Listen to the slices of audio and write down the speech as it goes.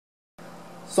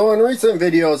So in recent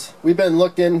videos, we've been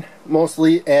looking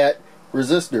mostly at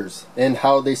resistors and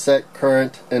how they set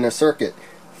current in a circuit.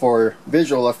 For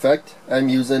visual effect, I'm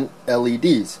using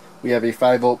LEDs. We have a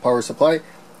 5-volt power supply.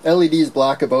 LEDs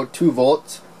block about 2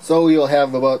 volts, so you'll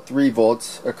have about 3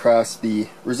 volts across the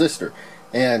resistor.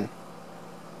 And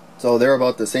so they're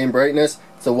about the same brightness.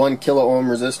 It's a 1 kilo ohm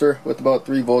resistor with about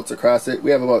 3 volts across it.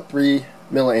 We have about 3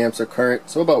 milliamps of current,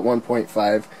 so about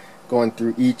 1.5 going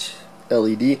through each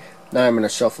LED. Now I'm going to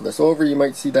shuffle this over. You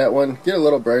might see that one get a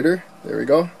little brighter. There we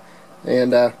go.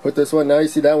 And put this one. Now you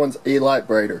see that one's a lot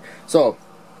brighter. So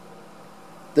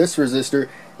this resistor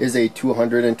is a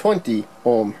 220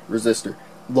 ohm resistor.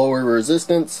 Lower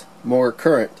resistance, more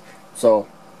current. So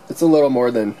it's a little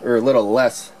more than, or a little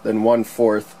less than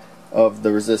 1/4 of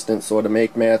the resistance. So to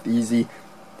make math easy,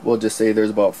 we'll just say there's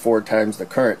about 4 times the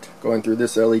current going through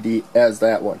this LED as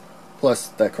that one. Plus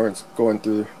that current's going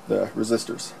through the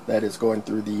resistors that is going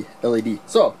through the LED.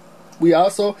 So we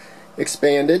also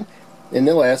expanded in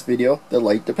the last video the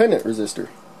light dependent resistor.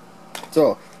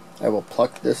 So I will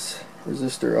pluck this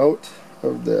resistor out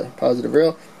of the positive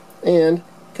rail and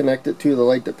connect it to the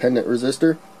light dependent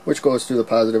resistor, which goes to the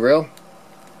positive rail.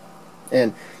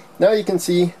 And now you can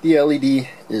see the LED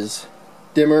is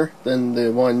dimmer than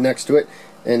the one next to it,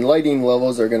 and lighting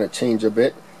levels are going to change a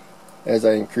bit as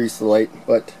I increase the light,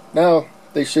 but now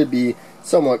they should be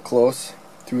somewhat close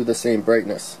to the same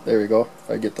brightness. There we go.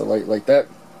 If I get the light like that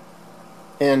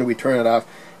and we turn it off,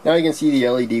 now you can see the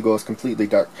LED goes completely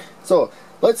dark. So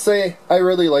let's say I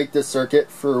really like this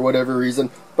circuit for whatever reason,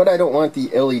 but I don't want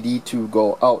the LED to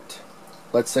go out.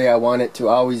 Let's say I want it to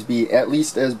always be at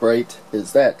least as bright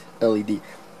as that LED.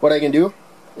 What I can do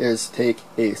is take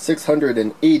a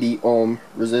 680 ohm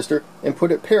resistor and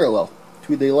put it parallel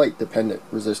to the light dependent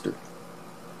resistor.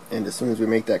 And as soon as we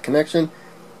make that connection,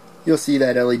 you'll see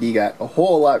that LED got a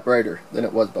whole lot brighter than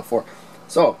it was before.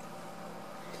 So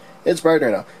it's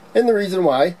brighter now. And the reason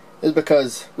why is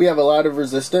because we have a lot of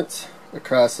resistance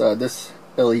across this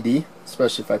LED,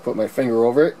 especially if I put my finger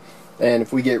over it. And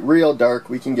if we get real dark,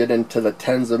 we can get into the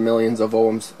tens of millions of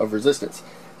ohms of resistance.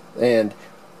 And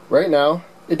right now,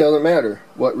 it doesn't matter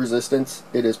what resistance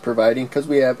it is providing, because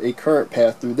we have a current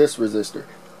path through this resistor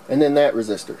and then that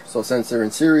resistor. So since they're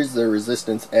in series, their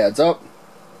resistance adds up.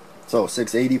 So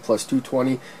 680 plus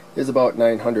 220 is about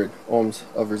 900 ohms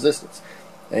of resistance.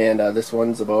 And this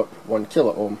one's about 1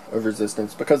 kilo ohm of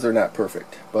resistance, because they're not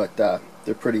perfect, but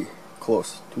they're pretty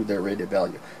close to their rated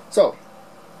value. So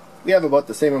we have about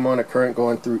the same amount of current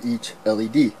going through each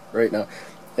LED right now.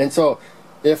 And so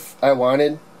if I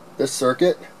wanted this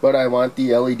circuit, but I want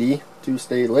the LED to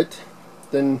stay lit,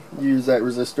 then use that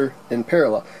resistor in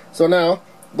parallel. So now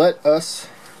let us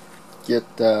get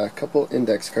a couple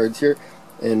index cards here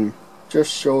and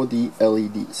just show the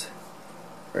LEDs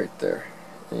right there.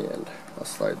 And I'll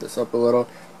slide this up a little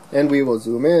and we will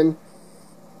zoom in.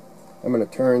 I'm going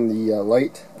to turn the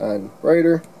light on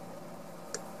brighter,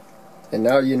 and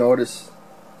now you notice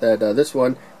that this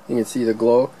one, you can see the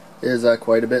glow is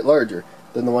quite a bit larger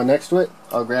than the one next to it.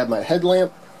 I'll grab my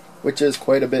headlamp, which is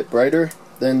quite a bit brighter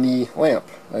than the lamp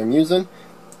I'm using,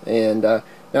 and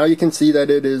now you can see that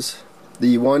it is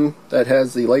the one that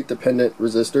has the light dependent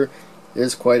resistor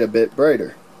is quite a bit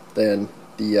brighter than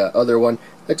the other one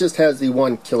that just has the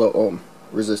 1 kilo ohm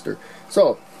resistor.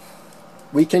 So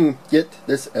we can get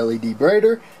this LED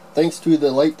brighter thanks to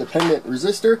the light dependent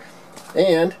resistor,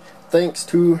 and thanks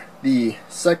to the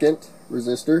second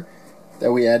resistor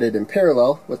that we added in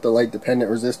parallel with the light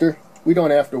dependent resistor. We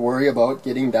don't have to worry about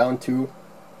getting down to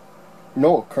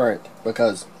no current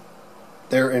because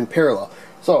they're in parallel.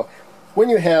 So when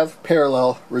you have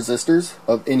parallel resistors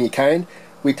of any kind,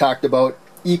 we talked about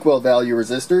equal value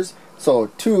resistors. So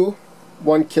two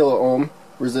 1 kilo ohm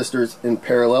resistors in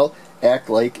parallel act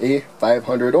like a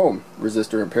 500 ohm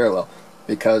resistor in parallel,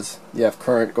 because you have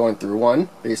current going through one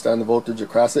based on the voltage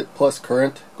across it, plus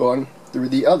current going through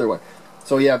the other one.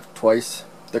 So you have twice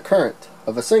the current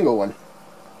of a single one,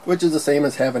 which is the same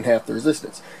as having half the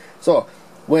resistance. So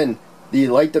when the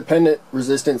light dependent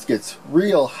resistance gets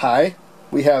real high,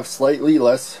 we have slightly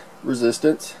less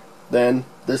resistance than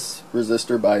this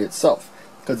resistor by itself,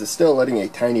 because it's still letting a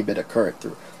tiny bit of current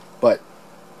through. But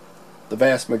the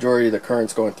vast majority of the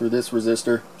current's going through this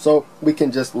resistor, so we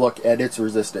can just look at its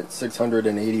resistance,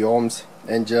 680 ohms,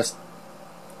 and just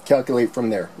calculate from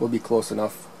there. We'll be close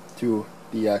enough to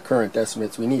the current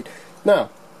estimates we need. Now,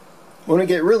 when we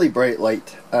get really bright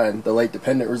light on the light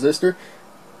dependent resistor,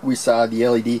 we saw the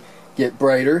LED get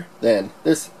brighter than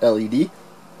this LED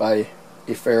by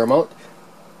a fair amount.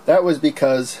 That was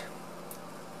because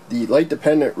the light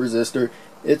dependent resistor,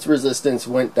 its resistance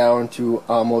went down to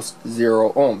almost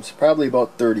 0 ohms, probably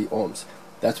about 30 ohms.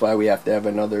 That's why we have to have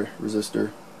another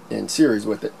resistor in series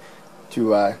with it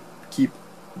to keep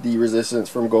the resistance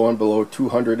from going below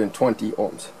 220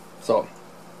 ohms. So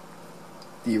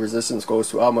the resistance goes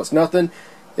to almost nothing.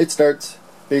 It starts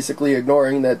basically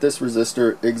ignoring that this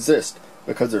resistor exists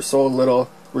because there's so little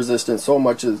resistance, so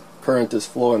much current is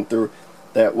flowing through,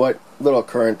 that what little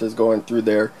current is going through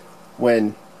there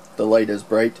when the light is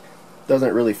bright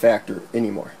doesn't really factor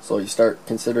anymore. So you start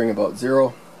considering about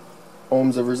 0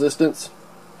 ohms of resistance,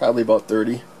 probably about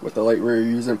 30 with the light we're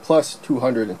using, plus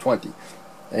 220.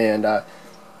 And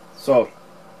so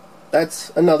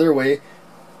that's another way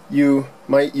you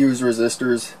might use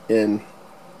resistors in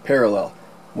parallel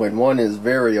when one is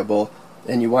variable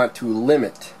and you want to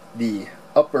limit the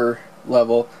upper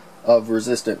level of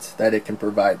resistance that it can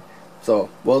provide. So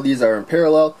while these are in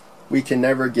parallel, we can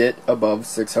never get above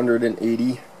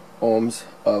 680 ohms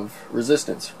of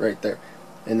resistance right there,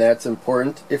 and that's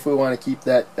important if we want to keep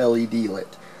that LED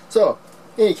lit. So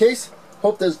in any case,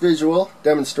 hope this visual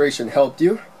demonstration helped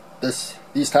you.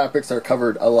 These topics are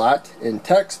covered a lot in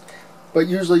text, but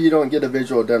usually you don't get a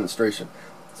visual demonstration.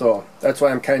 So that's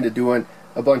why I'm kind of doing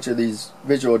a bunch of these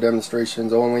visual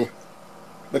demonstrations only,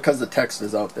 because the text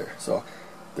is out there. So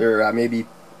there may be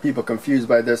people confused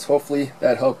by this. Hopefully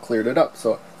that helped cleared it up.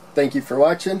 So thank you for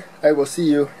watching. I will see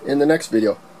you in the next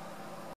video.